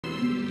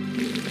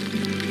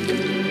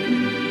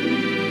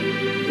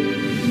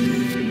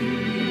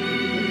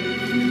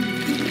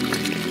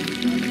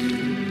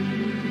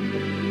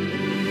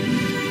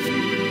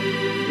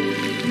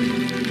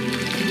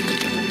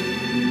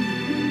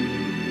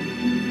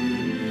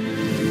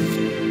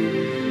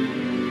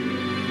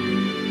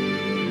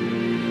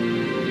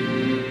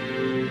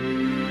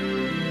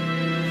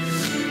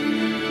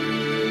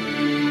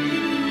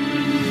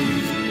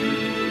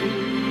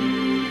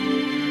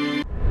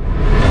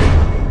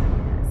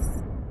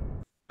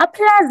A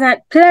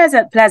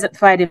pleasant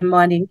Friday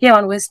morning here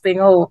on Whispering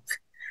Hope.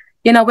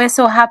 We're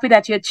so happy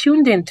that you're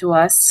tuned in to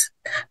us,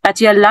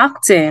 that you're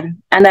locked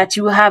in, and that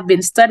you have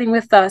been studying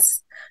with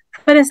us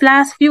for this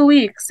last few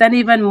weeks and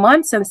even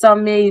months, and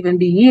some may even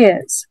be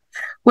years.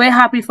 We're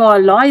happy for our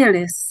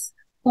loyalists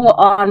who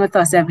are on with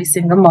us every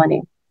single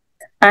morning.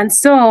 And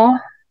so,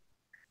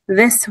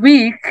 this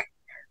week,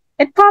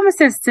 it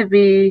promises to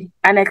be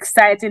an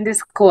exciting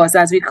discourse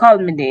as we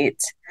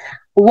culminate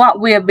what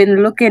we have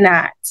been looking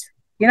at,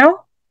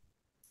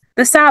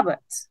 the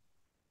Sabbath.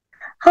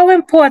 How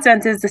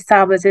important is the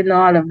Sabbath in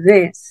all of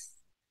this?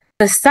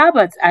 The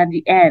Sabbath at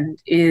the end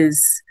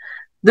is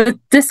the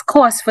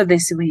discourse for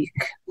this week.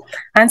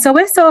 And so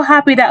we're so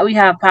happy that we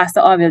have Pastor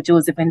Orville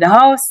Joseph in the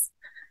house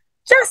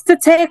just to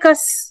take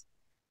us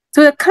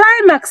to the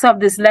climax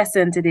of this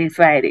lesson today,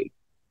 Friday.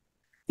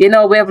 We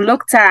have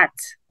looked at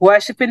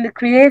worshiping the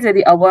Creator,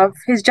 the hour of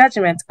His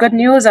judgment, good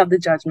news of the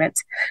judgment,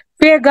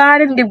 fear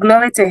God and give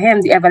glory to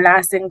Him, the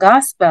everlasting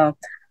gospel,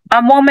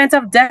 a moment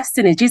of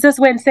destiny. Jesus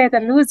wins,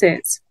 Satan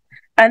loses.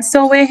 And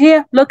so we're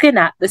here looking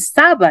at the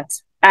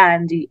Sabbath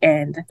and the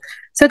end.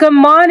 So good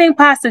morning,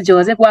 Pastor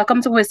Joseph.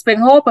 Welcome to Whispering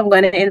Hope. I'm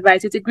going to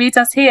invite you to greet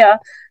us here,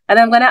 and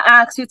I'm going to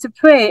ask you to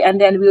pray,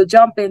 and then we'll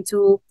jump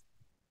into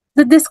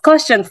the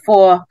discussion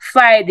for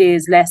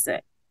Friday's lesson.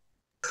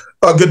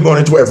 Good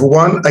morning to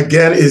everyone.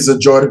 Again, it's a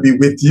joy to be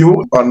with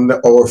you on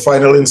our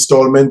final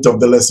installment of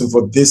the lesson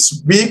for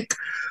this week.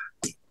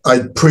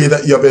 I pray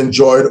that you have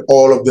enjoyed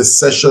all of the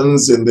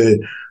sessions in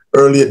the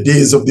earlier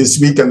days of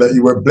this week and that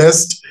you were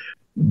blessed.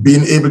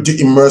 Being able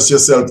to immerse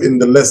yourself in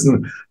the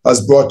lesson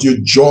has brought you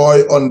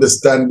joy,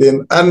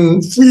 understanding,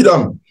 and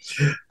freedom.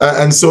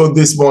 And so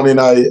this morning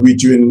I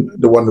greet you in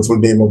the wonderful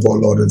name of our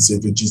Lord and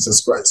Savior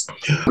Jesus Christ.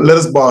 Let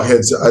us bow our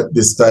heads at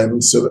this time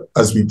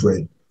as we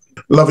pray.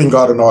 Loving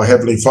God and our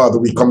Heavenly Father,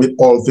 we commit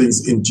all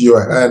things into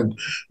your hand.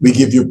 We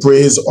give you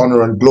praise,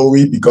 honor, and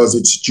glory because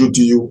it's due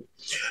to you.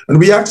 And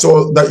we ask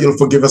that you'll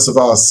forgive us of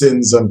our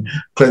sins and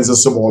cleanse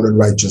us from all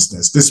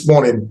unrighteousness. This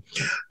morning,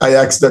 I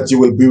ask that you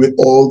will be with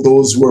all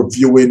those who are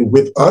viewing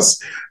with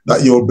us,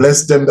 that you'll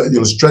bless them, that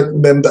you'll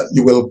strengthen them, that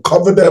you will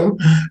cover them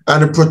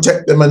and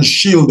protect them and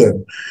shield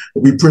them.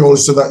 We pray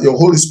also that your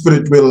Holy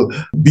Spirit will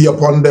be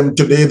upon them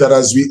today, that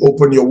as we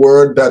open your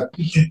word, that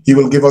he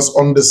will give us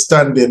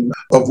understanding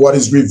of what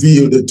is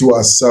revealed to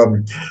us.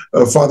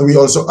 Father, we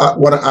also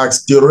want to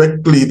ask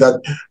directly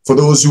that for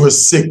those who are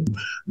sick,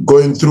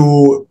 going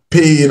through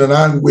pain and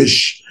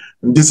anguish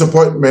and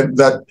disappointment,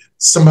 that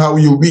somehow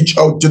you reach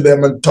out to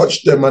them and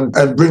touch them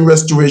and bring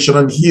restoration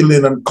and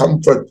healing and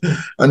comfort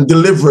and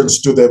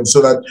deliverance to them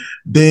so that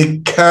they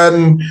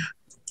can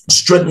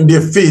strengthen their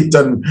faith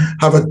and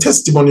have a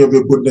testimony of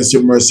your goodness,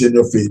 your mercy, and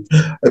your faith.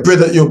 I pray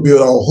that you'll be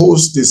our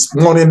host this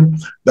morning,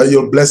 that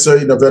you'll bless her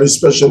in a very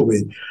special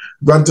way.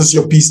 Grant us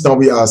your peace now,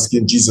 we ask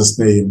in Jesus'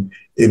 name.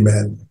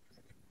 Amen.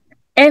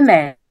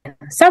 Amen.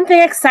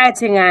 Something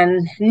exciting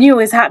and new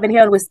is happening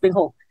here on Whispering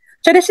Hope.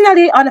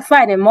 Traditionally, on a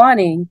Friday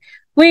morning,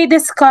 we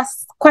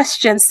discuss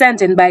questions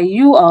sent in by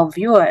you, our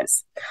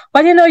viewers.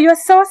 But you're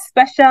so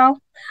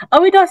special,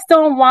 and we just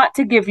don't want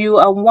to give you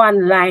a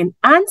one-line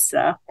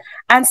answer.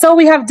 And so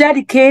we have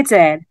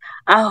dedicated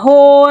a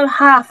whole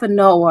half an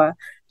hour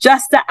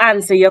just to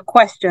answer your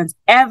questions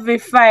every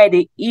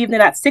Friday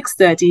evening at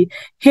 6:30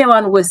 here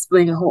on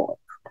Whispering Hope.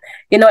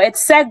 It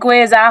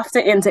segues after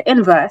into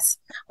inverse,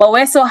 but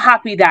we're so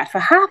happy that for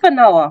half an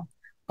hour,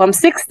 from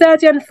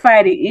 6:30 on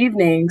Friday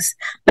evenings,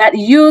 that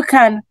you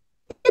can,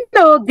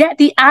 get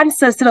the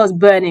answers to those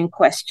burning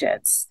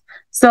questions.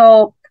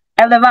 So,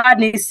 Elder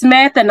Rodney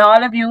Smith and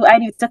all of you,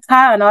 Anita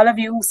Carr and all of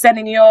you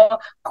sending your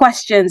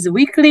questions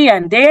weekly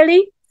and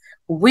daily,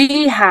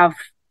 we have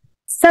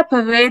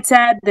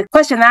separated the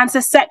question and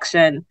answer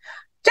section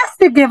just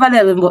to give a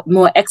little bit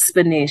more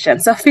explanation.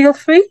 So feel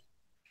free.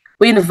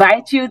 We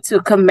invite you to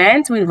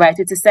comment. We invite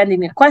you to send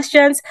in your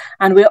questions.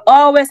 And we're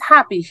always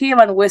happy here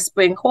on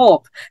Whispering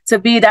Hope to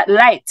be that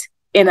light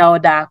in our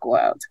dark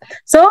world.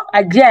 So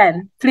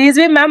again, please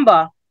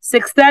remember,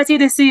 6:30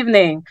 this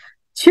evening,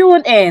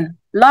 tune in,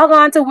 log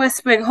on to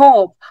Whispering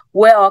Hope,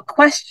 where our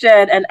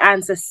question and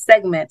answer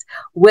segment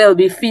will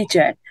be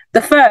featured.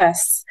 The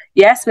first,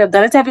 yes, we have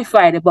done it every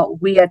Friday,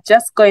 but we are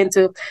just going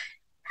to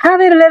have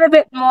a little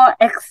bit more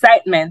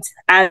excitement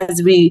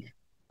as we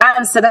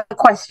answer the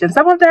questions.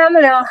 Some of them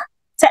a little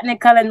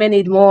technical and may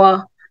need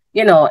more,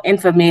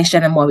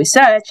 information and more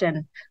research,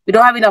 and we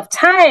don't have enough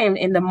time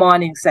in the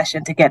morning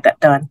session to get that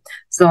done.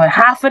 So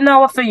half an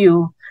hour for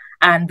you,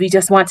 and we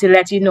just want to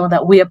let you know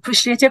that we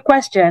appreciate your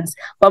questions,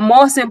 but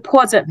most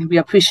importantly, we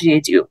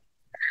appreciate you.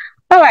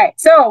 All right,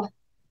 so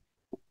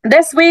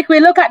this week we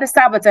look at the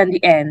Sabbath and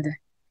the end.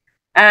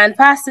 And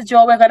Pastor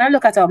Joe, we're going to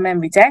look at our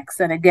memory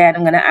text, and again,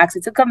 I'm going to ask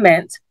you to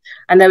comment,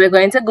 and then we're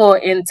going to go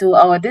into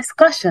our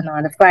discussion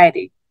on the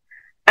Friday.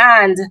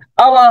 And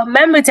our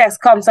memory text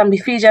comes from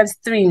Ephesians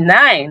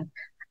 3:9,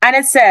 and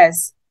it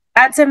says,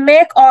 "And to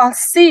make all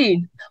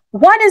see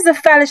what is the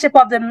fellowship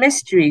of the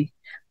mystery,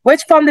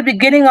 which from the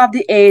beginning of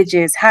the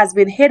ages has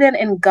been hidden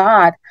in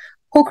God,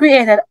 who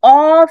created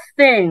all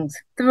things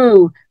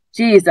through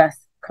Jesus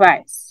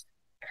Christ."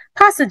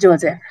 Pastor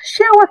Joseph,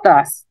 share with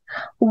us,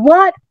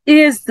 what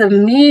is the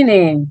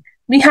meaning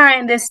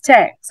behind this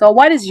text, or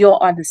what is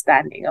your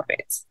understanding of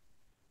it?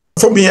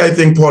 For me, I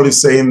think Paul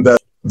is saying that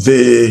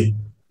the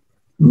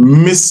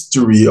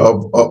mystery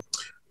of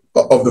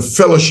the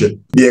fellowship,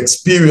 the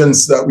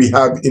experience that we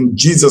have in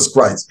Jesus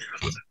Christ,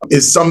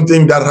 is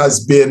something that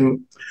has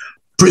been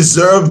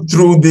preserved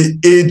through the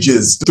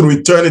ages, through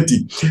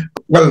eternity.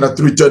 Well, not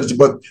through eternity,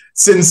 but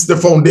since the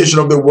foundation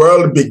of the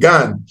world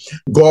began,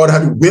 God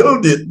had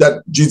willed it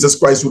that Jesus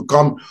Christ would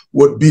come,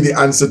 would be the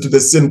answer to the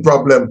sin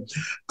problem.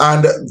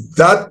 And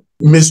that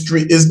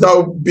mystery is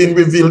now being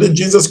revealed in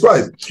Jesus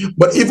Christ.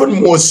 But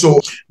even more so,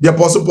 the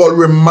Apostle Paul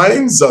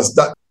reminds us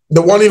that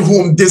the one in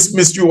whom this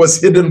mystery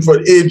was hidden for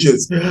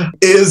ages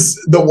is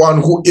the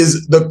one who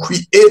is the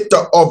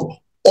creator of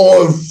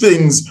all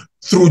things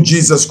through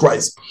Jesus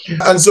Christ.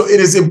 And so it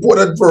is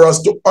important for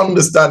us to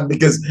understand,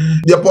 because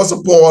the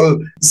Apostle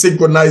Paul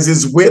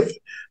synchronizes with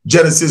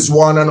Genesis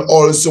 1 and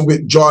also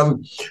with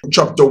John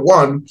chapter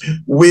 1,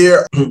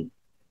 where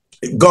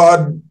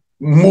God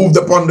moved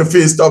upon the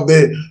face of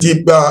the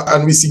deep,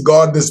 and we see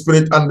God, the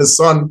Spirit, and the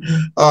Son,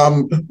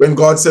 when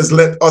God says,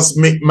 let us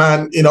make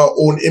man in our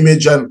own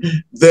image. And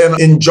then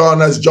in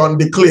John, as John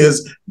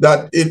declares,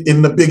 that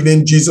in the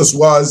beginning Jesus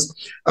was,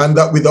 and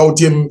that without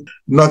him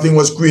nothing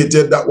was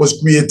created that was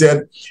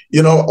created.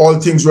 All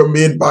things were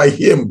made by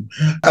him.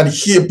 And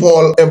here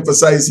Paul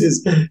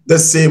emphasizes the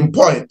same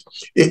point.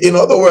 In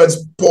other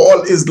words,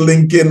 Paul is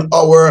linking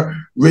our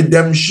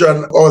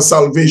redemption or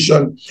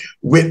salvation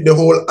with the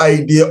whole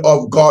idea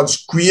of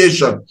God's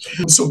creation.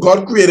 So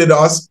God created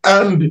us,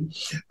 and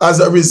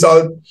as a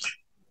result,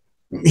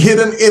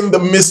 hidden in the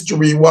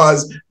mystery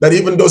was that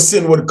even though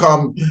sin would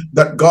come,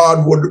 that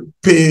God would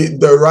pay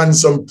the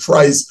ransom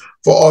price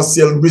for our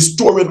sin,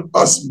 restoring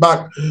us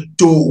back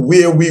to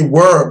where we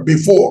were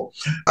before.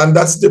 And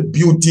that's the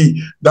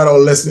beauty that our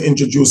lesson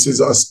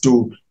introduces us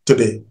to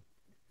today.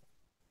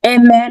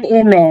 Amen,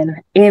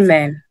 amen,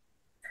 amen.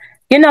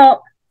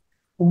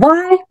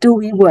 Why do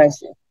we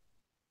worship?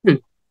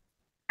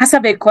 That's a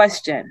big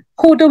question.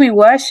 Who do we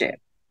worship?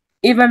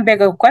 Even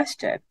bigger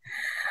question.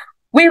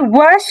 We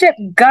worship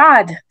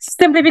God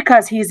simply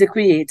because he's the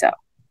creator.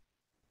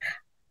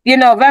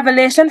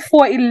 Revelation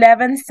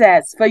 4:11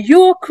 says, for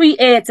you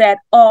created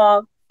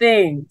all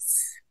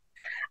things.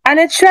 And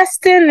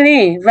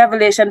interestingly,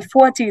 Revelation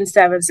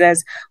 14:7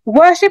 says,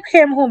 worship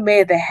him who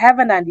made the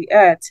heaven and the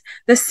earth,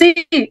 the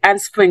sea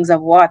and springs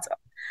of water.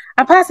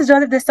 And Pastor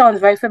Joseph, this sounds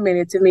very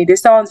familiar to me.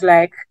 This sounds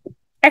like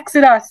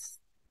Exodus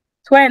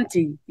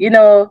 20,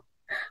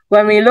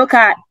 when we look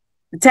at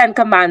the 10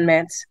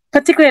 commandments,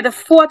 particularly the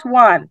fourth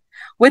one,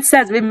 which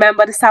says,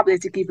 remember the Sabbath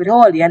to keep it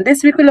holy. And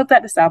this week we looked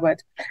at the Sabbath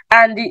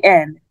and the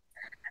end.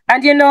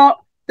 And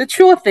the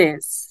truth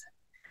is,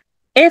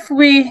 if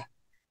we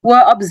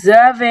were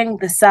observing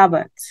the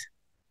Sabbath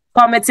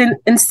from its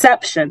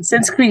inception,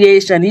 since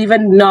creation,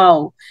 even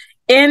now,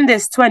 in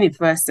this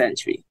 21st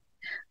century,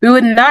 we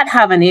would not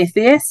have an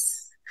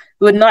atheist,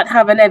 we would not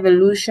have an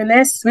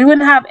evolutionist, we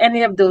wouldn't have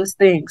any of those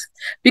things.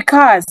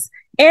 Because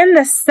in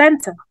the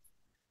center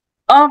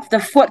of the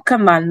fourth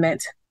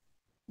commandment,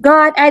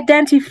 God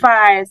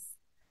identifies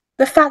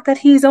the fact that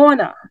he's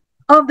owner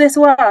of this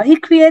world. He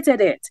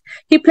created it.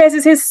 He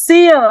places his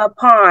seal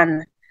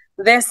upon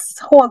this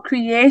whole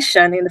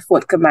creation in the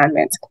fourth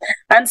commandment.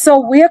 And so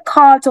we're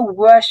called to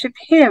worship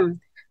him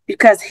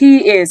because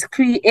he is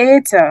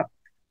creator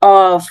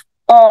of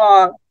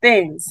all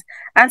things.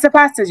 And so,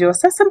 Pastor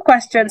Joseph, some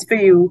questions for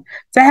you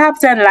to help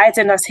to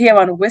enlighten us here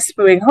on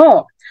Whispering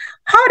Hope.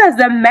 How does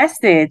the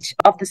message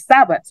of the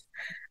Sabbath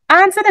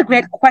answer the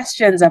great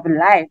questions of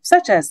life,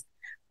 such as,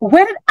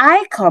 where did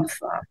I come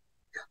from?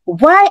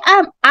 Why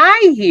am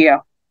I here?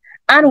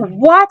 And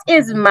what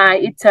is my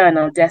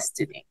eternal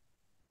destiny?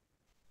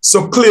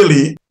 So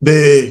clearly,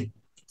 the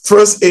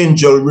first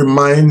angel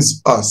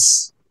reminds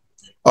us,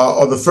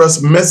 or the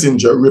first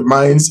messenger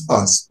reminds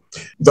us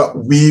that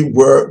we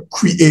were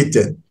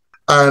created.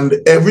 And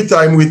every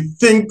time we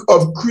think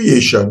of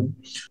creation,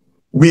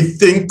 we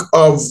think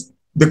of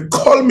the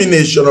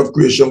culmination of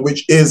creation,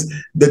 which is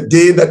the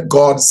day that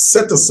God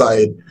set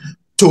aside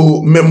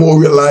to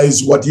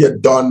memorialize what he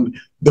had done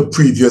the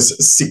previous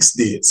 6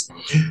 days.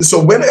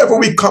 So whenever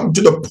we come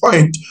to the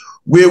point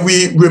where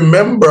we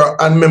remember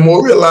and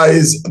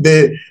memorialize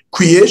the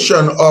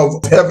creation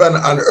of heaven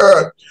and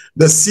earth,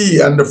 the sea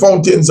and the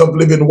fountains of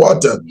living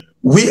water,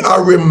 we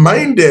are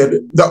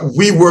reminded that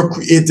we were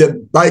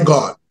created by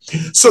God.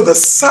 So the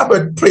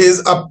Sabbath plays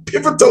a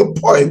pivotal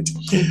point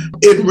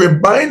in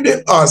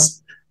reminding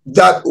us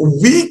that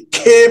we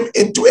came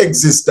into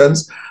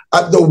existence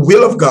at the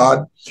will of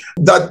God,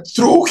 that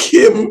through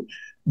him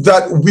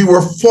that we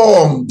were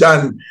formed.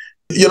 And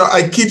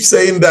I keep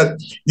saying that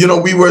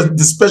we were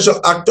the special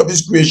act of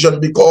his creation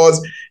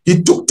because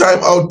he took time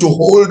out to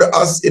hold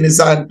us in his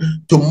hand,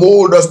 to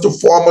mold us, to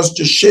form us,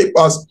 to shape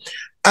us.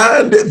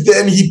 And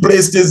then he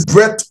placed his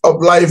breath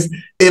of life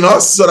in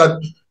us, so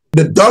that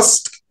the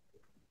dust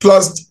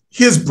plus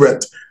his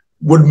breath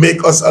would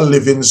make us a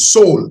living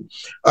soul.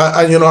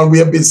 And we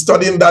have been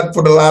studying that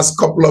for the last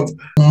couple of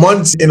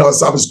months in our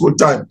Sabbath school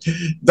time,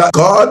 that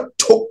God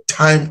took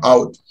time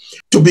out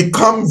to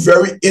become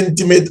very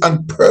intimate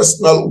and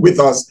personal with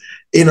us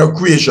in our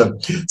creation.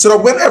 So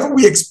that whenever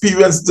we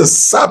experience the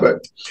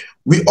Sabbath,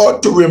 we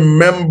ought to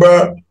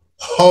remember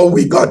how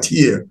we got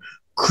here,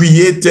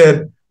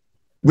 created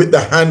with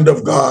the hand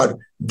of God,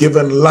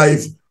 given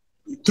life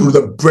through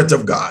the breath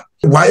of God.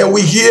 Why are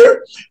we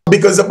here?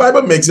 Because the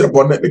Bible makes it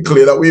abundantly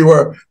clear that we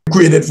were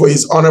created for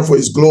his honor, for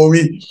his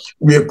glory.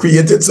 We are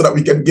created so that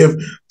we can give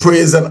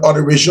praise and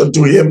adoration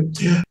to him.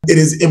 It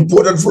is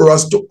important for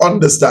us to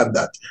understand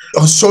that.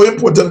 So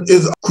important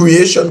is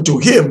creation to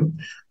him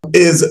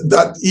is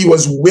that he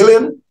was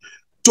willing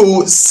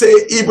to say,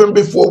 even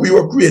before we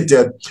were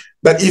created,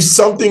 that if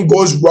something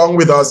goes wrong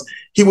with us,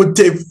 he would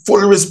take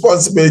full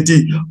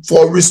responsibility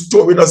for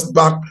restoring us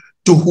back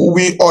to who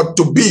we ought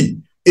to be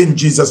in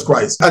Jesus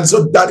Christ. And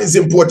so that is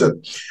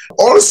important.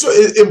 Also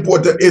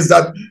important is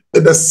that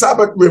the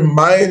Sabbath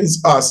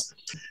reminds us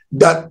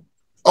that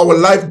our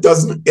life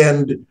doesn't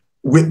end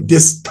with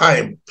this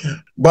time,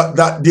 but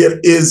that there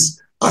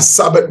is a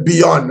Sabbath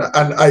beyond.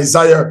 And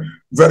Isaiah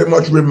very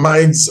much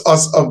reminds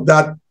us of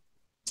that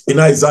in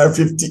Isaiah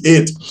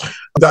 58,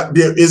 that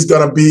there is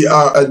going to be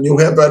a new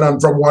heaven, and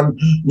from one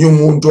new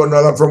moon to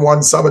another, from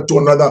one Sabbath to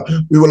another,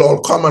 we will all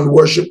come and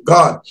worship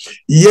God.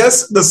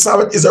 Yes, the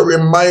Sabbath is a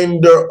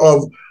reminder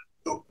of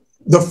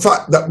the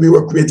fact that we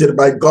were created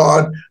by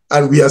God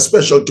and we are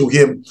special to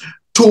him.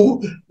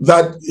 Two,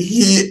 that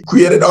he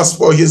created us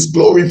for his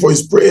glory, for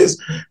his praise,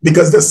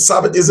 because the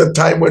Sabbath is a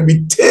time when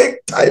we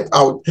take time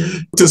out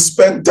to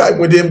spend time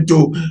with him,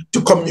 to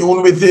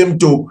commune with him,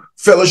 to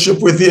fellowship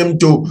with him,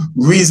 to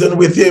reason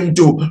with him,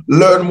 to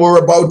learn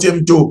more about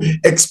him, to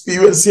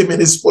experience him in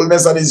his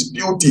fullness and his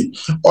beauty,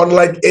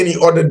 unlike any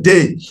other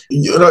day.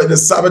 In the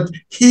Sabbath,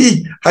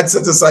 he had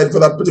set aside for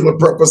that particular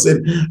purpose,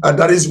 and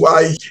that is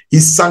why he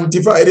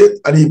sanctified it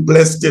and he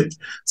blessed it,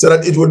 so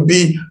that it would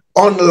be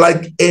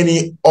unlike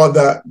any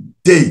other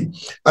day.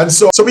 And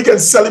so we can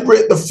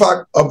celebrate the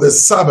fact of the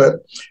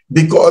Sabbath,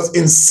 because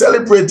in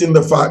celebrating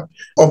the fact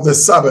of the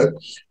Sabbath,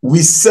 we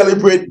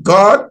celebrate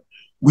God,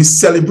 we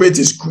celebrate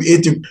his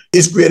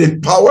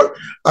creative power,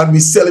 and we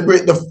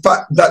celebrate the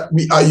fact that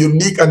we are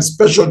unique and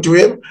special to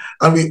him.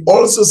 And we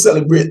also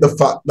celebrate the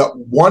fact that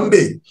one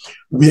day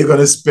we are going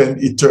to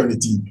spend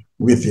eternity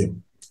with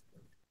him.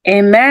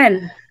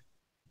 Amen.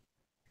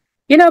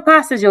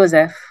 Pastor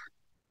Joseph,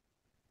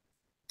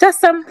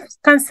 just some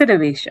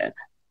consideration.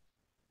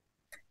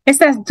 It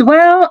says,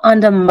 dwell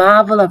on the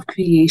marvel of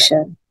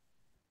creation.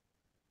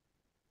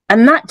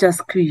 And not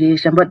just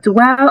creation, but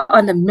dwell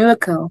on the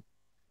miracle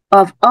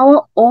of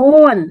our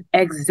own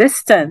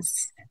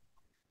existence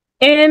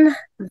in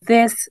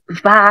this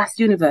vast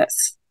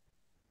universe.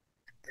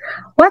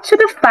 What should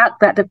the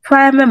fact that the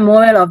prime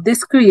memorial of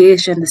this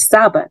creation, the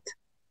Sabbath,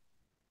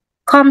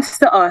 comes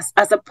to us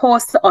as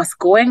opposed to us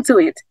going to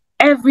it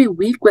every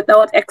week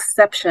without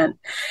exception,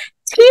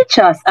 teach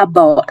us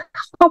about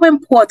how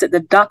important the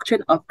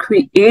doctrine of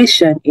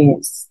creation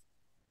is?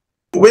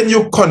 When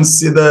you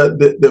consider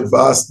the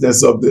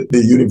vastness of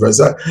the universe,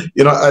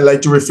 I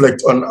like to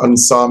reflect on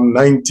Psalm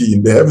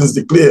 19. The heavens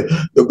declare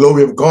the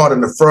glory of God,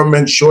 and the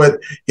firmament showeth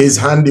his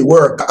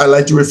handiwork. I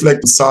like to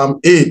reflect on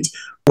Psalm 8.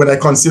 When I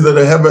consider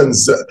the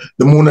heavens,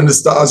 the moon and the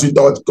stars which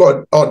thou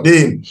God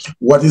ordained,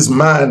 what is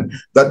man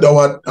that thou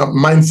art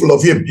mindful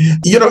of him?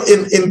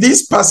 In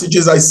these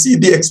passages, I see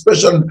the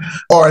expression,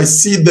 or I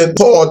see the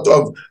thought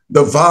of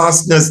the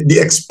vastness, the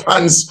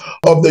expanse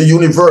of the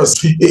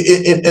universe.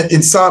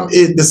 In Psalm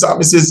 8, the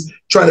psalmist is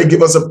trying to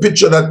give us a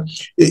picture that,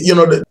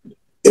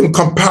 in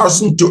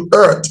comparison to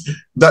earth,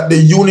 that the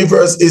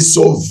universe is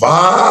so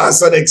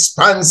vast and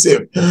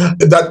expansive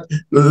that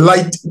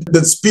light,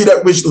 the speed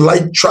at which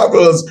light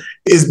travels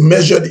is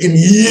measured in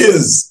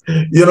years,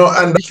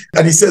 and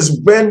he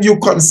says, when you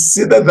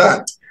consider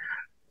that,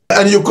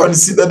 and you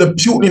consider the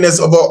puniness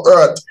of our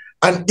earth,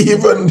 and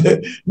even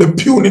the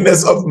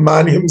puniness of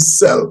man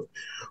himself,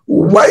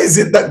 why is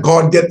it that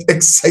God gets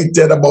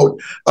excited about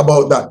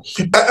that?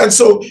 And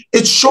so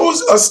it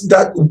shows us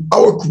that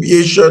our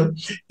creation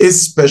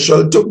is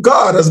special to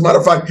God. As a matter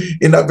of fact,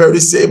 in that very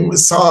same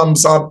Psalm,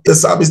 the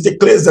psalmist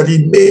declares that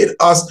he made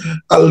us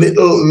a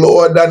little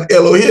lower than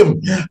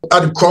Elohim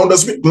and crowned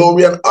us with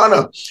glory and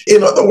honor.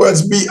 In other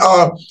words, we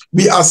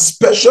are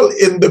special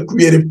in the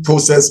creative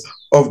process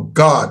of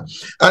God.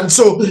 And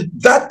so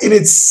that in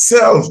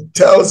itself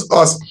tells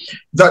us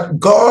that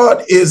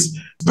God is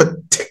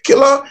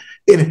particular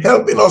in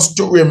helping us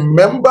to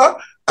remember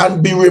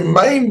and be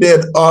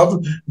reminded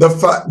of the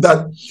fact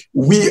that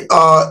we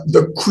are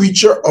the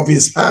creature of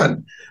his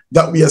hand,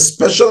 that we are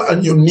special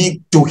and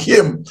unique to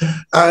him,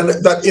 and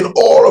that in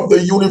all of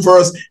the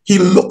universe, he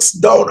looks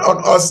down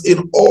on us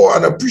in awe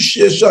and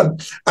appreciation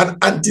and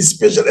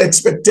anticipation,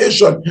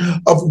 expectation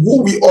of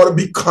who we ought to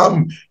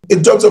become,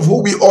 in terms of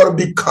who we ought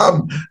to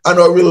become and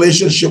our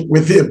relationship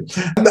with him.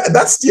 And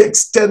that's the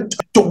extent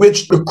to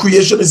which the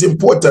creation is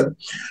important.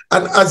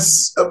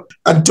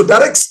 And to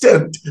that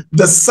extent,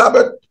 the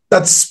Sabbath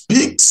that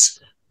speaks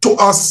to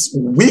us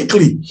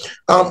weekly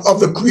of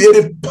the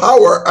creative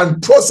power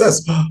and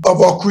process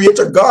of our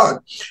Creator God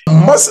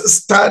must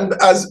stand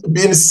as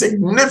being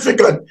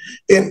significant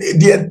in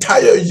the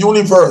entire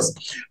universe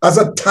as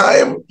a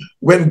time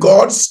when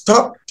God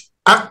stopped,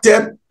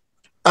 acted,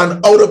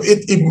 and out of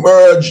it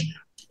emerged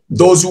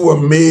those who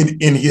were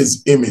made in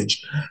his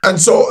image. And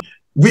so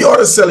we ought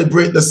to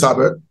celebrate the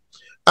Sabbath,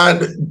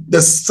 and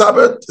the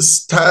Sabbath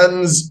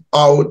stands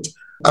out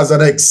as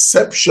an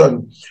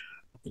exception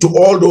to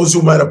all those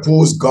who might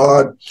oppose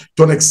God,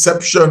 to an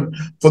exception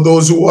for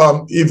those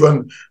who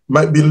even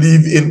might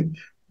believe in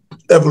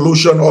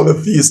evolution, all the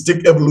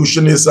theistic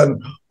evolutionists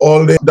and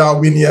all the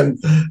Darwinian.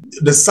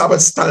 The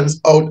Sabbath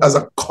stands out as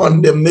a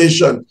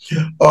condemnation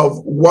of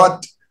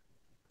what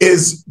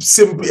is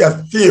simply a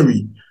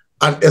theory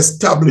and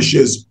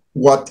establishes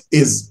what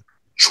is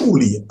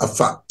truly a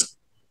fact.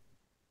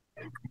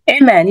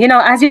 Amen. You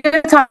know, as you're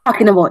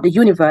talking about the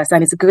universe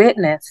and its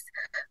greatness,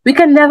 we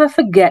can never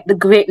forget the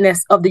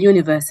greatness of the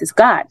universe is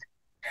God.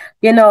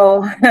 You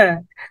know,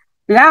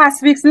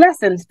 last week's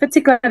lessons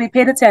particularly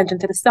paid attention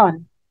to the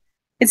sun.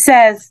 It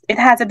says it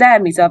has a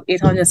diameter of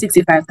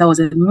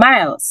 865,000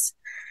 miles.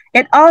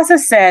 It also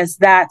says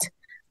that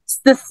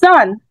the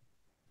sun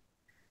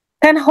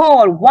can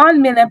hold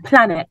 1 million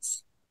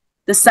planets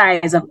the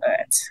size of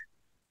Earth.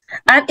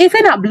 And if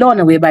you're not blown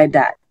away by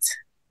that,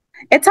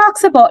 it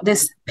talks about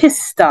this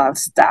pistol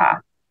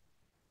star,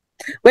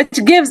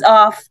 which gives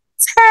off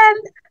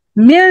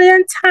 10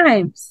 million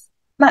times,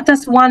 not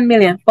just 1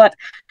 million, but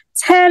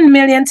 10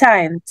 million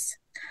times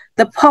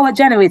the power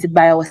generated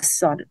by our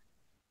sun.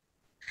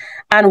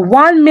 And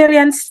 1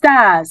 million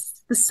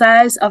stars the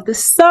size of the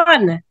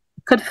sun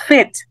could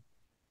fit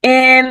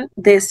in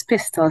this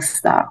pistol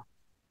star.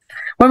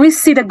 When we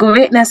see the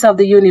greatness of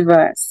the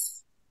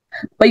universe,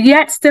 but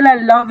yet still a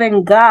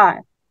loving God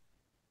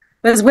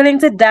was willing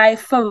to die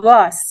for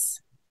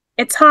us,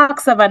 it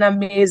talks of an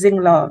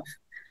amazing love.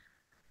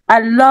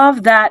 A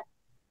love that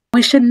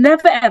we should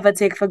never ever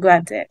take for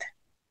granted.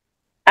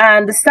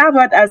 And the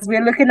Sabbath, as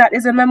we're looking at,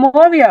 is a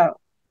memorial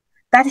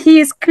that he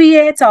is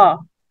creator,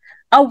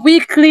 a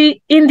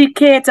weekly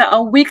indicator,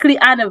 a weekly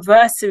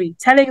anniversary,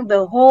 telling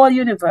the whole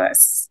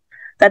universe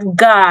that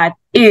God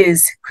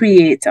is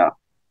creator.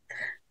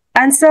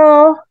 And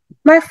so,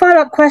 my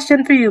follow-up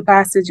question for you,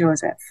 Pastor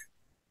Joseph.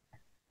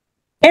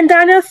 In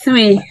Daniel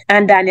 3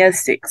 and Daniel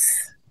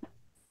 6,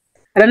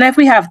 I don't know if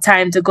we have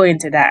time to go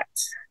into that,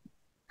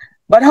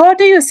 but how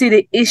do you see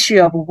the issue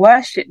of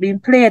worship being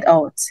played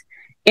out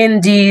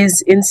in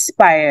these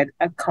inspired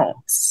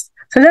accounts?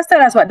 So just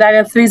tell us what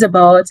Daniel 3 is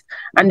about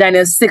and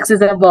Daniel 6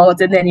 is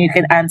about, and then you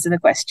can answer the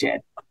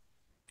question.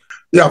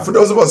 Yeah, for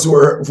those of us who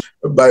are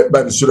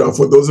Bible students,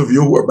 for those of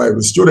you who are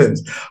Bible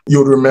students,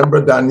 you'll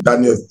remember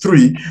Daniel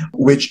 3,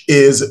 which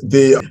is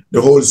the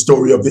whole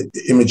story of the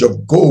image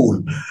of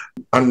gold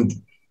and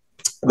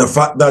the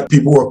fact that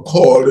people were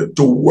called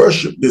to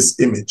worship this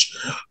image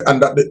and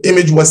that the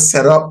image was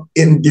set up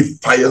in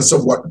defiance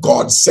of what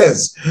God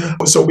says.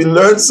 So we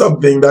learned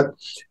something, that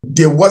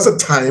there was a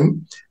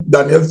time,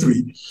 Daniel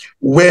 3,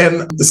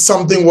 when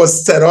something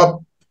was set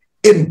up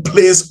in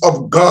place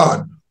of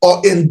God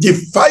or in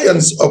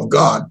defiance of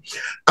God.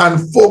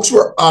 And folks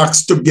were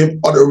asked to give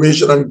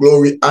adoration and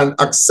glory and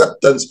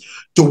acceptance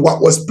to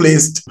what was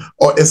placed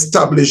or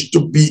established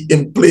to be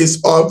in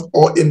place of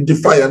or in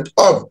defiance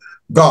of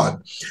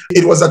God.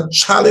 It was a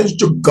challenge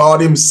to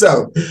God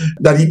himself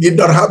that he did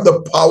not have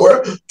the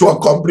power to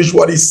accomplish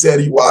what he said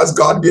he was.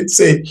 God did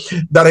say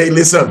that, hey,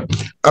 listen,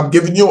 I'm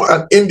giving you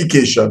an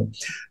indication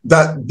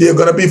that there are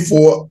going to be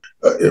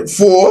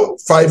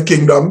five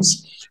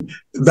kingdoms,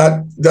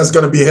 that there's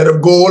going to be head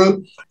of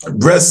gold,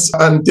 breast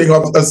and thing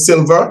of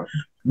silver,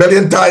 belly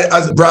and thigh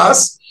as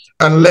brass,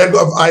 and leg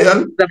of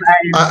iron.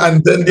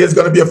 And then there's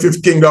going to be a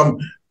fifth kingdom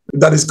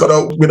that is cut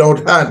out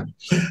without hand.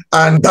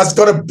 And that's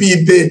going to be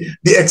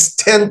the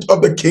extent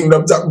of the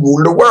kingdoms that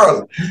rule the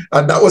world.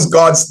 And that was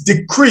God's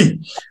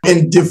decree.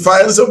 In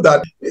defiance of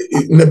that,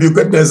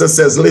 Nebuchadnezzar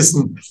says,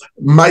 listen,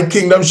 my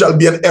kingdom shall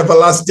be an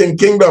everlasting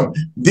kingdom.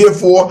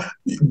 Therefore,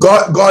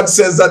 God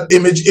says that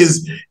image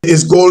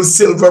is gold,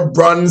 silver,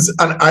 bronze,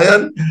 and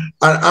iron.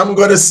 And I'm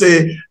going to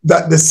say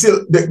that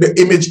the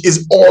image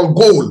is all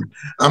gold.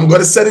 I'm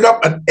going to set it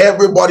up and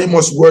everybody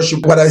must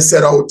worship what I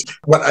set out,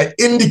 what I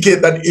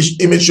indicate that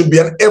image should be,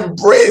 and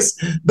embrace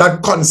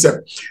that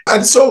concept.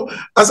 And so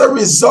as a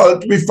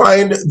result, we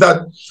find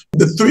that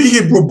the three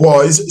Hebrew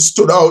boys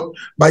stood out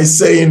by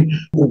saying,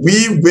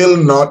 we will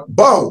not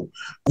bow.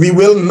 We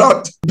will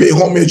not pay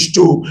homage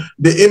to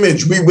the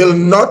image. We will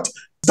not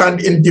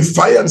stand in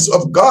defiance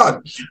of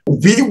God.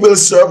 We will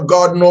serve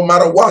God no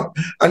matter what.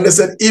 And they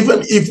said,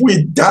 even if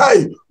we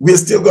die, we're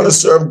still going to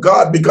serve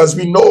God because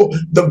we know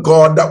the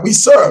God that we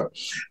serve.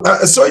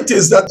 So it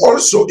is that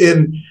also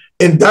in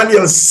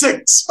Daniel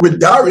 6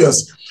 with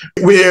Darius,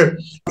 where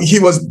he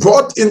was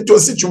brought into a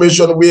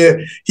situation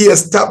where he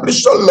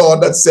established a law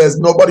that says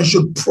nobody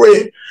should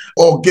pray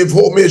or give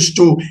homage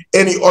to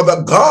any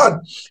other god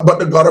but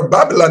the god of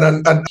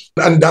Babylon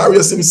and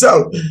Darius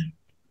himself.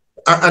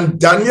 And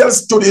Daniel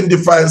stood in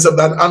defiance of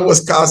that and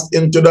was cast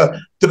into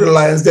the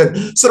lion's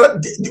den. So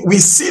that we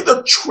see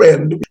the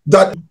trend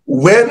that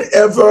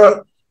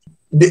whenever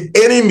the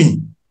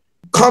enemy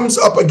comes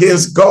up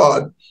against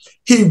God,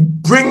 he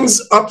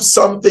brings up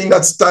something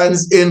that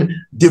stands in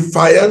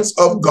defiance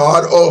of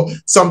God or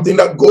something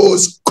that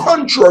goes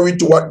contrary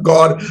to what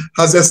God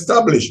has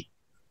established,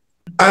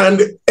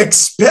 and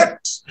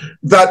expects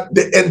that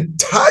the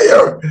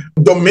entire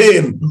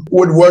domain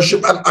would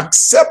worship and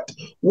accept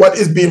what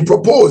is being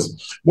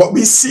proposed. What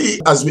we see,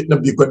 as with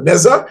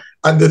Nebuchadnezzar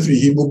and the three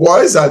Hebrew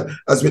boys,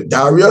 as with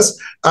Darius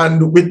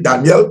and with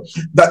Daniel,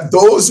 that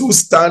those who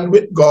stand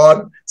with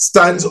God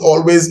stands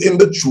always in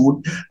the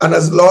truth. And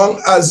as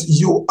long as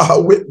you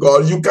are with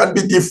God, you can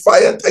be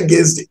defiant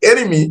against the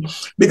enemy,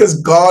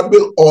 because God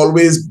will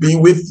always be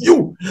with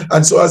you.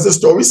 And so, as the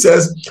story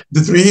says,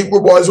 the three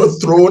Hebrew boys were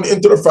thrown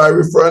into the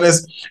fiery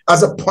furnace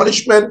as a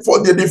punishment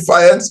for their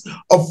defiance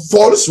of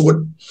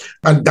falsehood.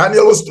 And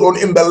Daniel was thrown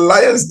in the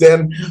lion's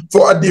den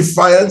for a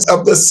defiance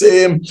of the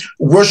same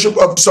worship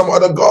of some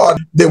other god.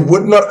 They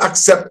would not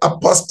accept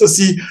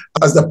apostasy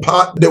as the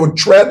path they would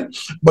tread,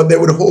 but they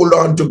would hold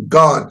on to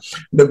God.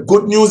 The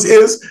good news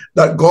is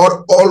that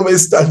God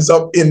always stands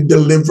up in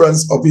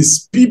deliverance of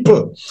his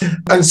people.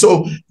 And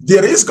so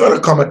there is going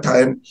to come a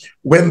time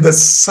when the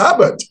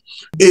Sabbath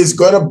is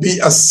going to be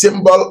a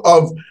symbol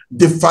of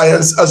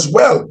defiance as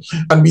well.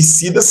 And we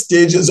see the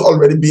stages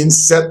already being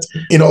set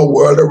in our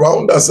world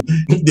around us.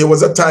 There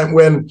was a time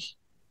when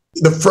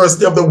the first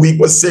day of the week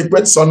was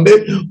sacred,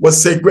 Sunday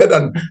was sacred,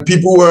 and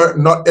people were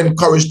not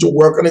encouraged to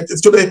work on it.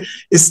 Today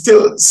it's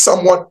still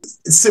somewhat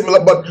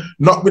similar, but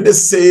not with the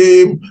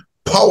same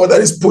power that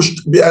is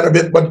pushed behind of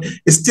it. But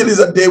it still is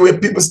a day where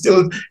people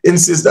still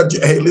insist that,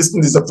 hey, listen,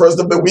 this is the first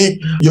of the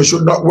week, you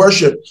should not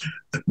worship.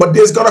 But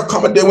there's going to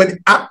come a day when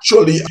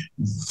actually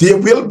there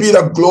will be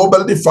a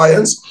global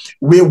defiance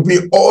where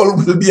we all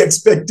will be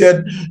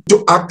expected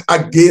to act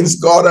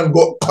against God and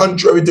go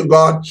contrary to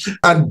God.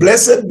 And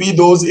blessed be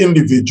those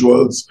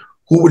individuals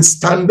who would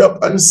stand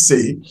up and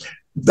say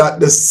that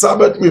the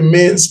Sabbath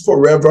remains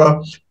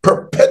forever,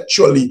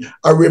 perpetually,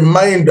 a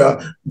reminder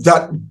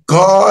that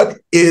God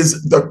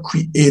is the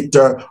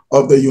creator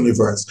of the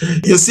universe.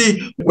 You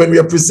see, when we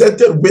are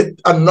presented with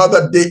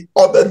another day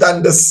other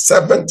than the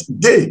seventh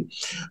day,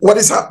 what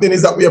is happening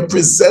is that we are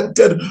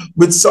presented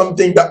with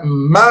something that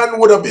man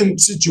would have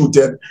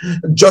instituted,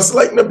 just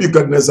like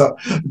Nebuchadnezzar,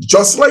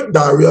 just like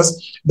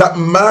Darius, that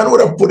man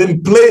would have put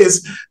in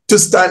place to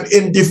stand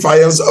in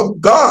defiance of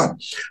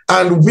God.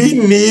 And we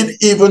need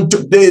even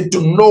today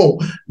to know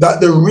that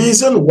the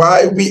reason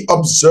why we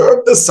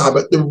observe the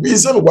Sabbath, the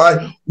reason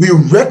why we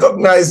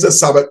recognize the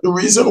Sabbath, the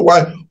reason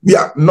why we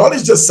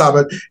acknowledge the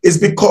Sabbath is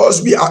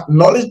because we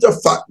acknowledge the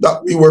fact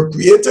that we were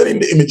created in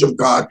the image of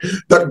God,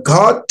 that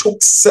God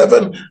took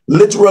 7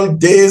 literal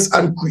days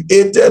and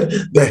created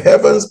the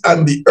heavens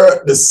and the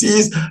earth, the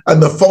seas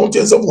and the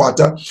fountains of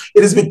water.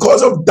 It is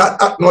because of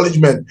that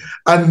acknowledgement,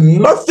 and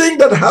nothing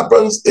that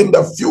happens in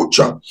the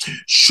future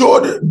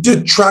should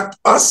detract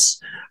us,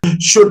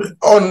 should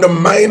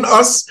undermine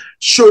us,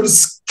 should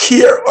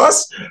scare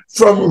us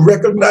from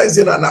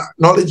recognizing and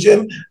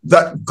acknowledging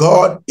that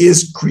God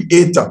is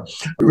creator.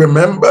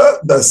 Remember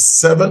the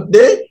seventh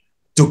day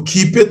to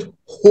keep it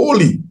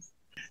holy.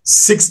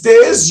 6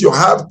 days you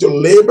have to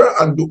labor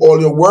and do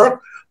all your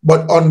work,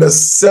 but on the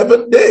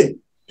seventh day,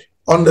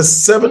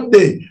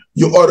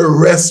 you ought to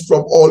rest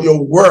from all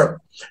your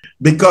work,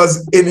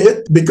 because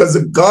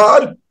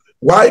God,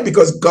 why?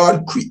 Because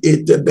God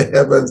created the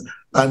heavens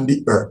and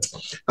the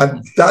earth.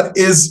 And that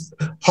is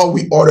how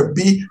we ought to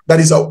be. That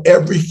is how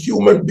every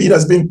human being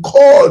has been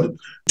called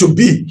to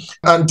be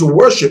and to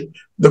worship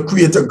the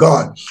creator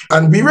God.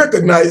 And we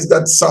recognize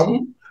that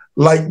some,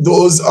 like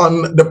those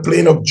on the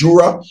plain of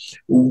Jura,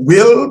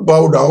 will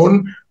bow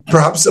down.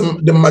 Perhaps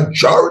the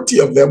majority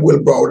of them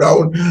will bow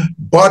down.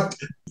 But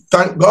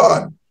thank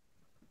God,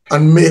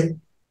 and may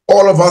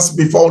all of us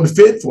be found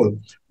faithful,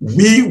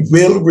 we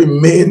will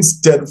remain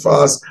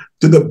steadfast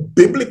to the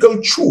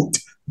biblical truth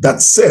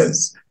that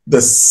says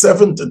the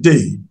seventh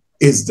day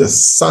is the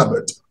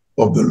Sabbath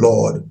of the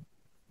Lord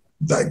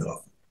thy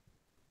God.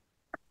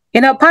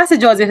 You know, Pastor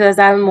Joseph, it's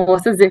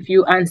almost as if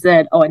you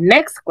answered our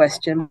next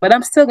question, but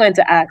I'm still going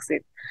to ask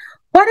it.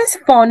 What is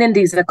found in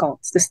these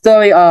accounts? The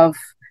story of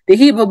the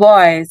Hebrew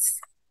boys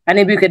and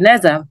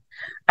Nebuchadnezzar,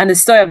 and the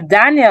story of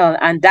Daniel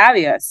and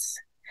Darius,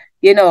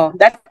 you know,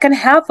 that can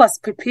help us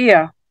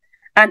prepare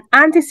and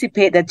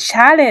anticipate the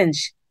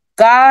challenge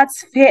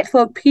God's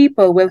faithful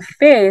people will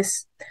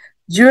face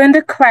during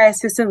the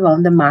crisis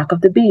around the mark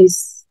of the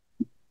beast.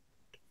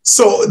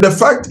 So the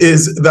fact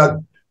is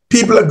that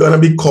people are going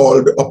to be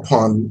called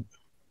upon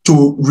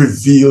to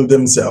reveal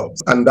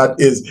themselves. And that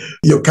is,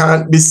 you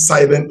can't be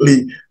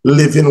silently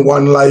living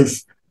one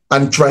life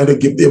and trying to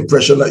give the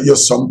impression that you're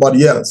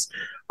somebody else.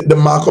 The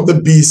mark of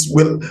the beast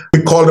will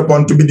be called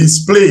upon to be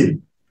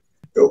displayed.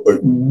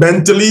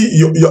 Mentally,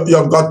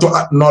 you've got to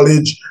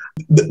acknowledge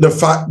the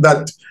fact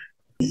that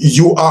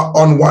you are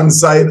on one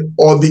side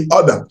or the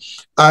other.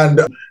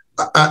 And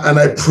And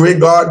I pray,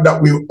 God,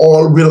 that we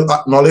all will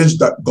acknowledge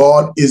that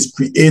God is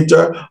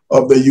creator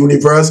of the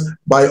universe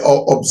by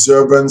our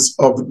observance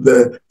of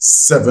the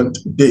seventh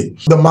day.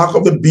 The mark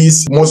of the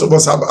beast, most of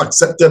us have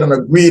accepted and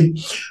agreed,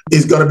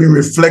 is going to be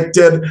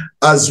reflected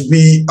as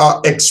we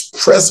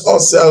express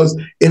ourselves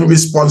in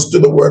response to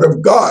the word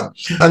of God.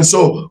 And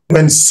so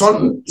when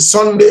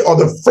Sunday or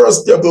the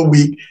first day of the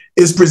week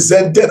is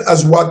presented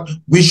as what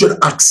we should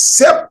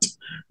accept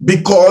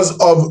because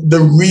of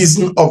the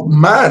reason of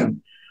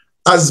man,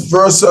 as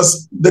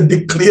versus the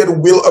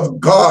declared will of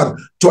God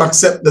to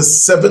accept the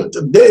seventh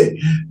day,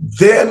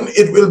 then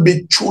it will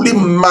be truly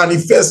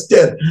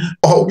manifested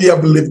how we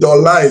have lived our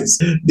lives.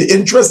 The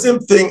interesting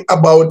thing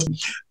about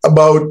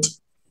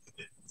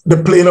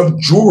the plain of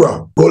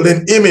Jura,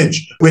 golden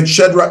image, with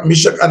Shadrach,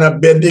 Meshach, and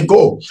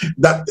Abednego,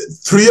 that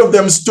three of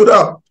them stood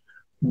up,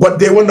 but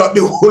they were not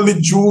the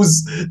holy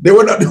Jews. They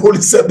were not the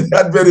holy Seventh-day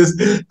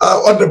Adventists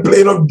on the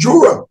plain of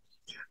Jura.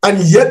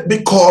 And yet,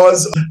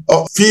 because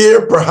of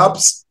fear,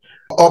 perhaps,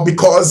 or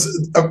because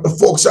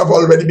folks have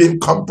already been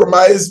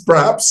compromised,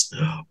 perhaps,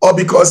 or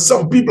because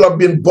some people have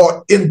been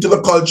bought into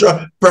the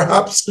culture,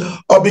 perhaps,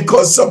 or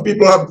because some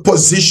people have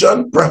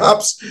position,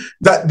 perhaps,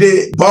 that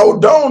they bow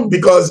down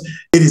because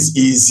it is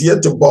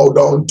easier to bow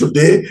down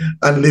today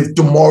and live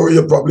tomorrow.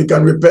 You probably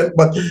can repent,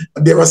 but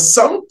there are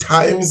some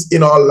times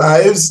in our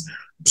lives,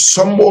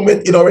 some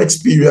moment in our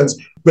experience,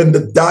 when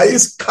the die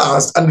is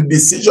cast and the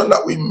decision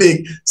that we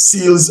make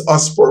seals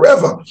us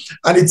forever.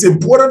 And it's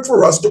important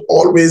for us to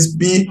always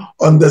be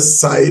on the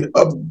side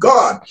of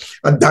God.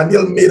 And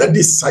Daniel made a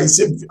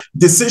decisive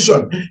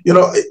decision. You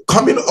know,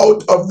 coming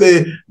out of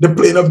the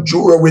plain of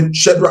Jura with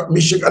Shadrach,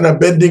 Meshach, and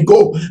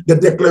Abednego, the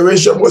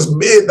declaration was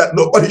made that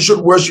nobody should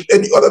worship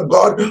any other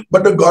God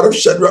but the God of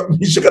Shadrach,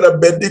 Meshach, and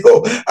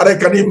Abednego. And I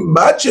can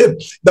imagine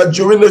that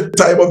during the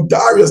time of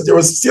Darius, there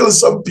were still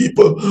some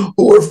people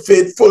who were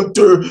faithful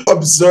to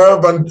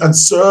observe and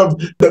serve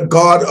the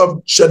God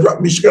of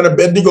Shadrach, Meshach, and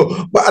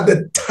Abednego. But at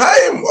the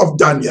time of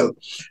Daniel,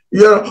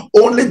 you know,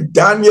 only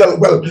Daniel,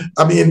 well,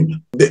 I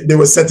mean, they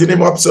were setting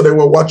him up, so they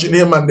were watching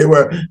him and they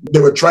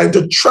were trying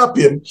to trap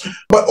him.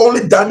 But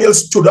only Daniel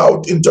stood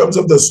out in terms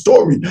of the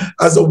story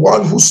as the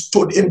one who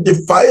stood in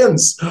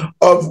defiance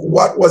of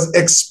what was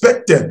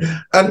expected.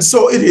 And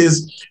so it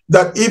is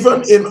that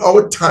even in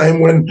our time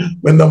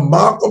when the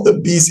mark of the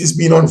beast is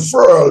being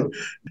unfurled,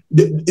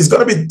 it's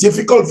going to be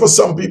difficult for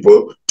some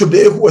people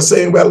today who are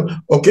saying, well,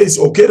 okay, it's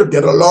okay to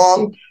get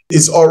along.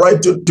 It's all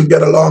right to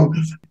get along.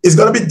 It's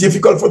going to be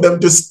difficult for them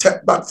to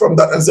step back from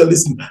that and say,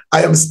 listen,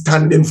 I am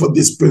standing for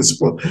this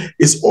principle.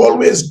 It's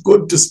always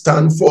good to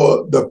stand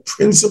for the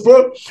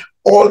principle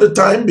all the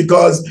time,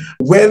 because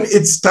when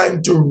it's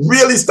time to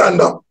really stand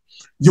up,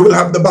 you will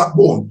have the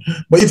backbone.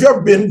 But if you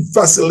have been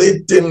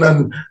vacillating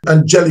and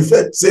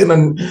jellyfishing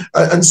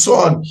and so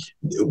on,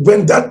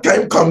 when that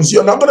time comes,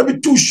 you're not going to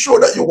be too sure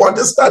that you want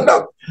to stand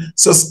up.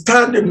 So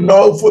standing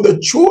now for the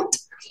truth,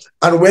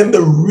 and when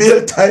the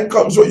real time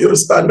comes for you to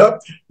stand up,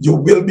 you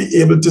will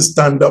be able to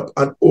stand up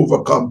and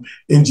overcome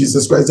in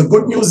Jesus Christ. The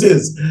good news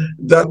is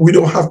that we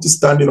don't have to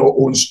stand in our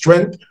own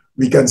strength.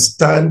 We can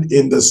stand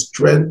in the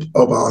strength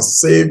of our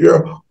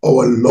Savior,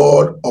 our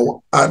Lord,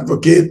 our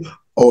Advocate,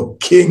 our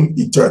King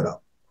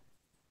eternal.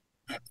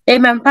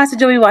 Amen. Pastor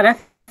Joe, we want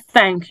to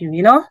thank you.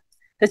 You know,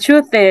 the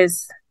truth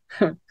is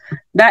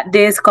that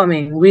day is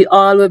coming. We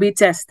all will be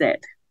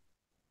tested.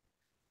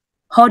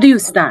 How do you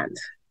stand?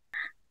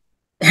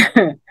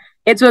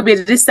 It will be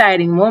the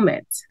deciding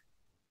moment.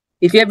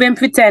 If you've been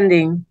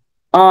pretending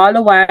all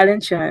the while in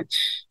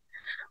church,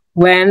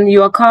 when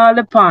you are called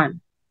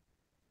upon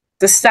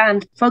to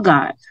stand for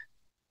God,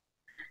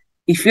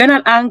 if you're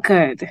not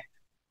anchored,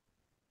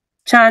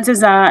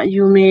 chances are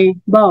you may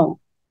bow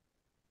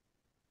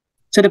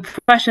to the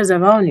pressures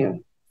around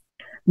you,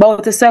 bow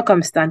to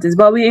circumstances.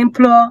 But we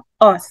implore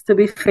us to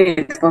be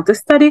faithful, to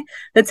study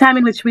the time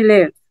in which we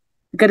live.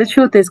 Because the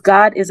truth is,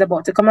 God is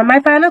about to come. And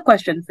my final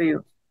question for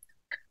you: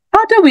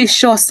 how do we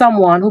show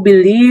someone who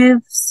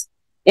believes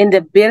in the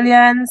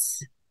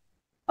billions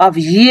of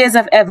years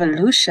of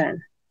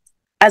evolution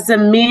as a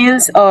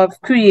means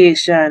of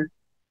creation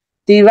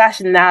the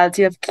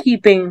rationality of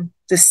keeping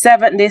the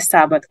seventh-day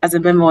Sabbath as a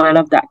memorial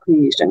of that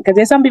creation? Because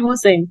there's some people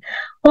saying,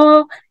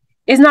 oh,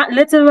 it's not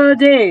literal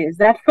days.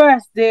 That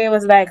first day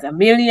was like a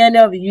million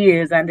of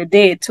years, and the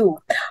day too.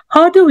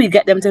 How do we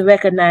get them to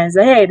recognize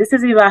that, hey, this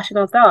is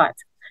irrational thought?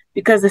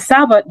 Because the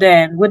Sabbath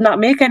then would not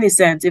make any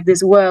sense if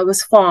this world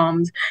was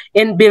formed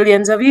in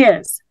billions of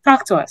years.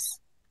 Talk to us.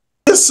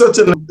 Yes,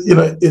 certainly. You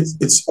know,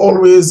 it's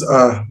always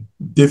a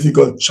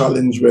difficult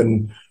challenge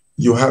when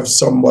you have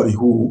somebody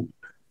who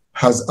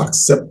has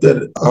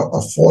accepted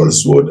a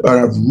falsehood or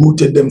have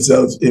rooted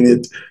themselves in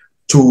it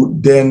to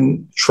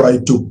then try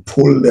to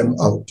pull them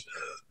out.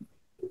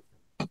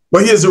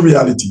 But here's the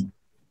reality.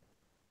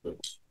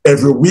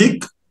 Every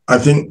week, I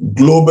think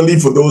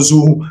globally, for those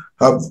who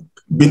have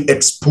been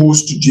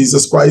exposed to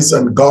Jesus Christ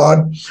and God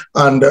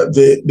and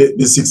the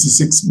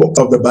 66 books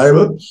of the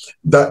Bible,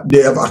 that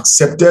they have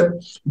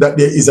accepted that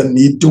there is a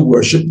need to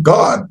worship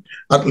God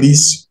at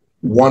least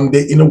one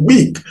day in a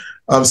week.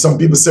 Some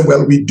people say,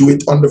 well, we do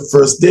it on the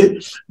first day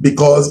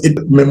because it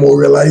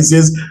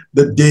memorializes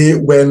the day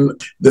when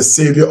the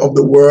Savior of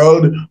the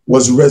world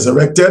was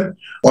resurrected.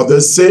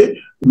 Others say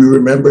we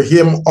remember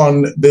him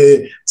on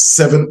the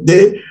seventh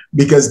day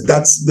because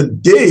that's the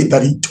day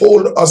that he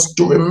told us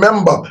to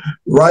remember,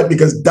 right?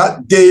 Because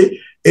that day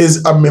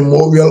is a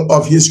memorial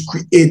of his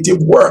creative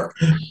work.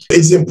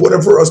 It's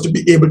important for us to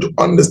be able to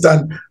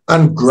understand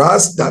and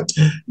grasp that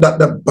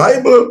the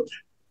Bible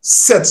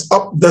sets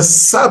up the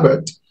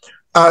Sabbath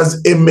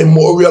as a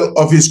memorial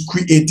of his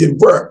creative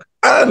work.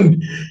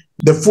 And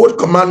the fourth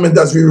commandment,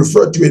 as we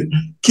refer to it,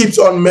 keeps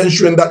on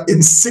mentioning that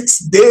in 6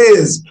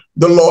 days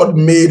the Lord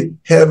made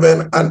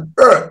heaven and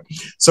earth.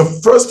 So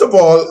first of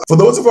all, for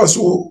those of us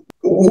who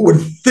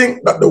would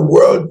think that the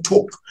world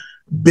took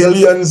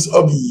billions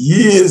of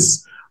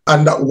years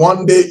and that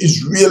one day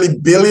is really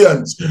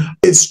billions,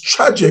 it's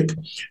tragic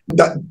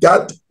that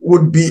that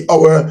would be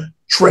our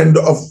trend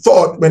of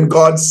thought when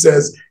God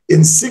says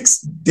in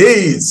 6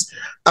 days,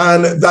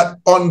 and that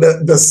on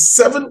the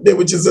seventh day,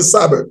 which is the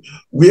Sabbath,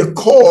 we are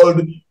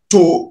called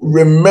to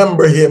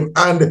remember him,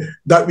 and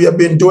that we have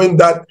been doing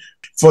that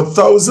for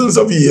thousands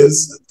of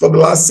years. For the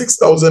last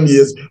 6,000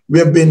 years, we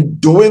have been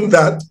doing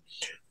that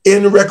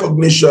in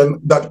recognition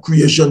that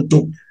creation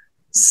took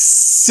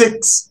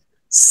 6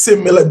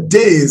 similar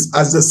days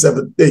as the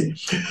seventh day.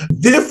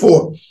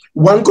 Therefore,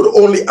 one could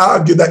only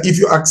argue that if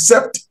you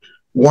accept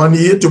 1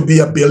 year to be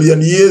a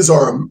billion years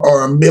or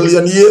a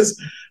million years,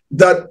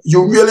 that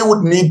you really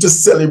would need to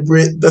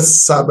celebrate the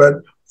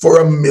Sabbath for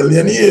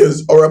 1,000,000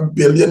 years or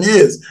 1,000,000,000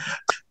 years.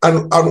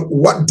 And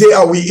what day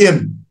are we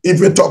in if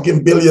we're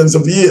talking billions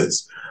of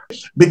years?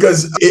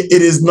 Because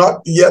it is not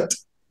yet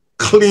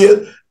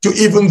clear to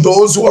even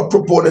those who are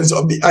proponents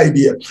of the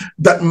idea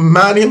that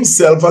man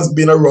himself has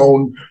been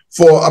around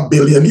for 1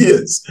 billion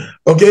years.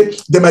 Okay,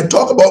 they might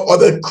talk about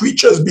other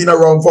creatures being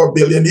around for 1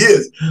 billion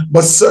years,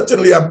 but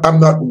certainly I'm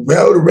not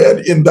well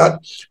read in that,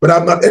 but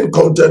I've not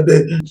encountered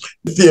the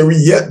theory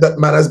yet that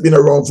man has been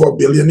around for 1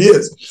 billion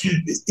years.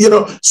 You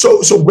know,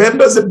 so when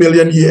does a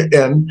billion year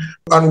end,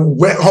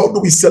 and how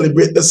do we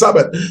celebrate the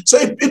Sabbath? So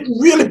it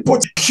really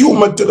puts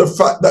humor to the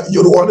fact that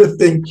you'd want to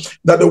think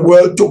that the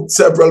world took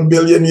several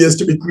billion years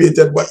to be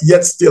created, but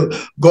yet still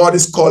God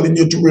is calling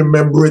you to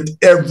remember it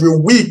every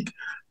week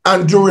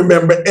and to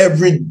remember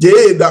every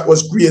day that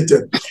was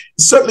created. It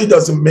certainly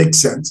doesn't make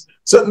sense.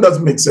 Certainly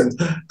doesn't make sense.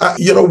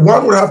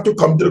 One would have to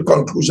come to the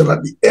conclusion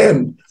at the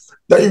end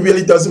that it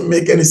really doesn't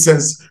make any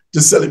sense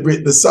to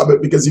celebrate the Sabbath,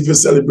 because if you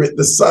celebrate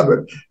the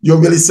Sabbath, you're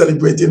really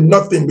celebrating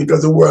nothing,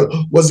 because the world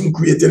wasn't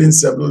created in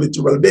 7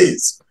 literal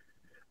days.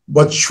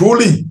 But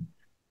truly,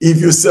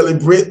 if you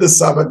celebrate the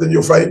Sabbath and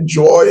you find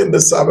joy in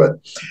the Sabbath,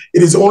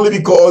 it is only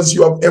because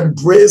you have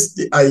embraced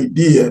the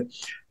idea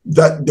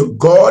that the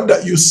God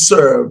that you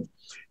serve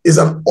is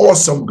an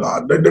awesome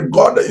God, that the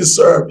God that you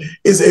serve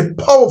is a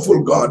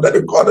powerful God, that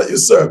the God that you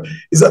serve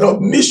is an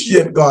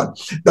omniscient God,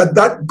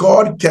 that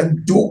God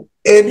can do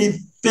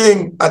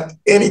anything at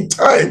any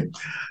time.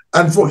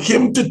 And for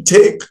him to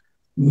take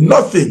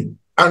nothing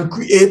and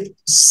create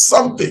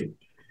something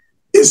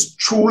is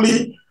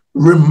truly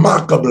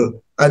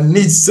remarkable and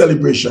needs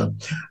celebration.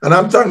 And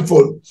I'm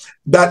thankful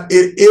that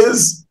it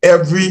is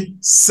every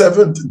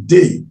 7th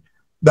day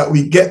that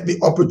we get the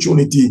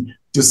opportunity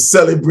to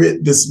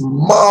celebrate this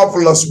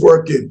marvelous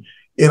working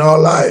in our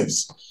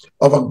lives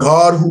of a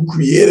God who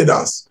created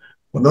us,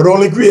 but not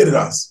only created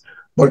us,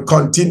 but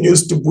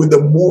continues to be the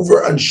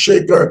mover and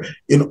shaker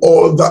in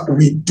all that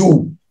we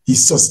do. He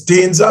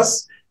sustains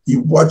us. He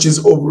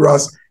watches over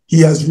us.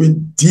 He has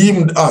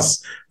redeemed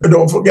us. And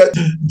don't forget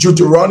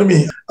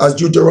Deuteronomy, as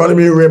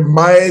Deuteronomy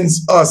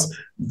reminds us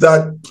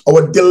that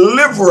our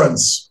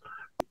deliverance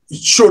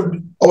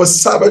our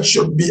Sabbath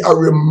should be a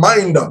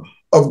reminder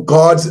of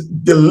God's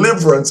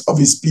deliverance of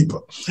his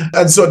people.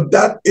 And so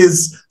that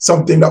is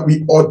something that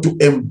we ought to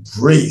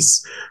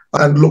embrace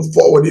and look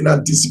forward in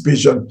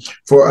anticipation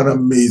for an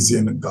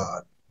amazing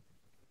God.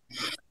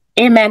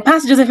 Amen.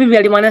 Pastor Joseph, we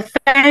really want to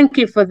thank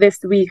you for this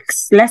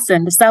week's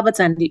lesson, the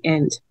Sabbath and the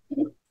end.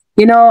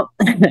 You know,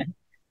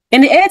 in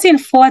the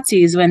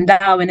 1840s, when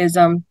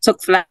Darwinism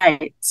took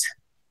flight,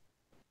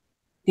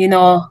 you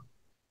know,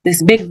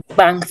 this Big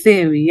Bang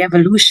theory,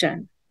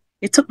 evolution,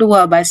 it took the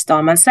world by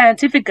storm. And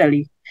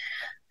scientifically,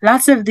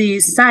 lots of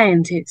these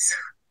scientists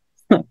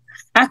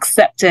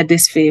accepted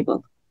this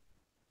fable.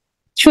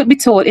 Truth be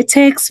told, it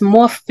takes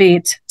more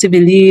faith to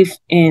believe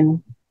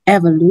in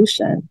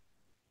evolution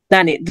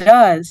than it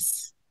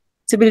does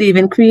to believe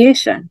in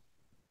creation.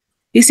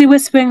 You see,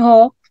 Whispering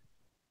Hope,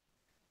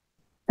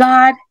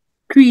 God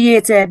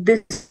created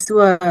this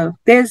world.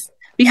 There's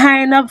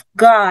behind of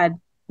God,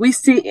 we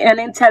see an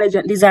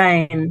intelligent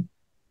design.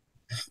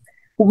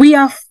 We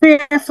are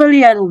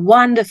fearfully and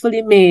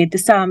wonderfully made, the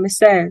psalmist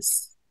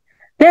says.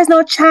 There's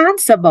no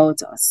chance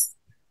about us.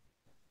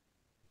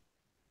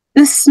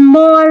 The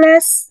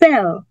smallest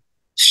cell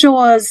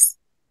shows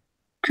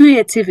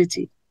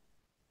creativity.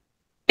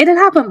 It didn't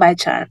happen by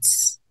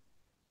chance.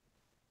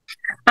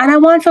 And I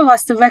want for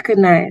us to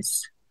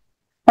recognize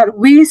that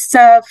we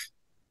serve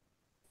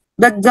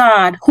the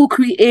God who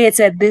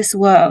created this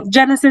world.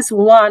 Genesis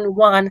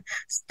 1:1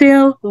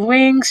 still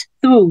rings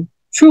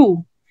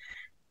true.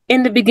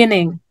 In the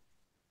beginning,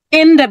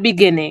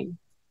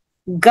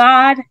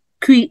 God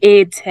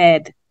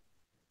created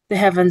the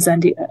heavens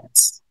and the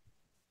earth.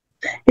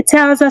 It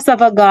tells us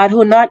of a God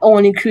who not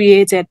only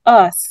created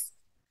us,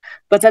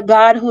 but a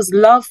God whose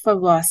love for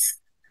us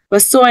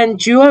was so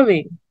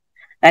enduring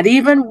that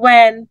even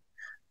when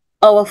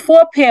our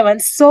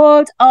foreparents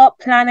sold our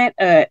planet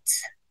Earth,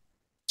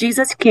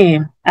 Jesus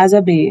came as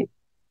a babe.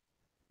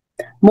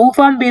 Moved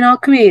from being our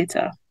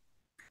creator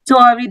to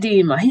our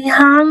redeemer. He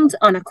hung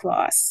on a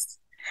cross.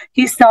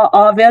 He saw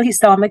Orville, he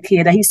saw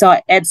Makeda, he saw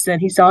Edson,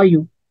 he saw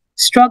you,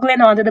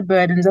 struggling under the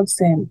burdens of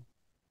sin.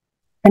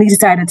 And he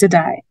decided to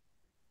die.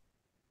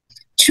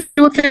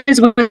 Truth is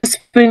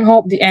whispering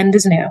hope, the end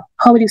is near.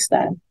 How will you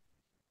stand?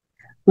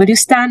 Will you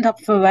stand up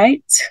for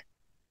right,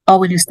 or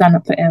will you stand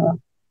up for error?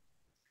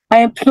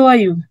 I implore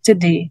you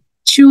today,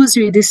 choose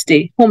you this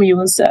day whom you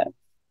will serve.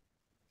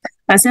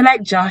 And say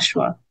like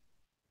Joshua,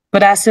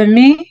 but as for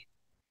me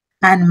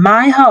and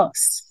my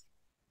house,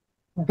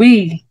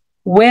 we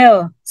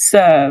will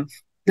serve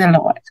the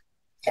Lord.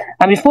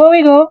 And before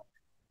we go,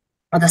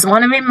 I just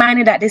want to remind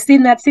you that this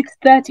evening at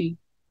 6:30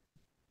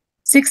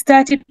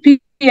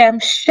 p.m.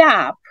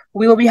 sharp,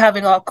 we will be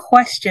having our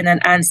question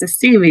and answer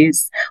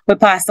series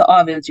with Pastor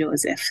Orville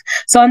Joseph.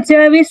 So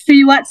until we see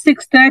you at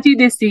 6:30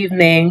 this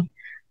evening,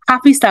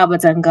 happy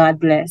Sabbath and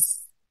God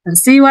bless. And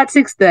see you at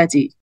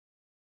 6:30.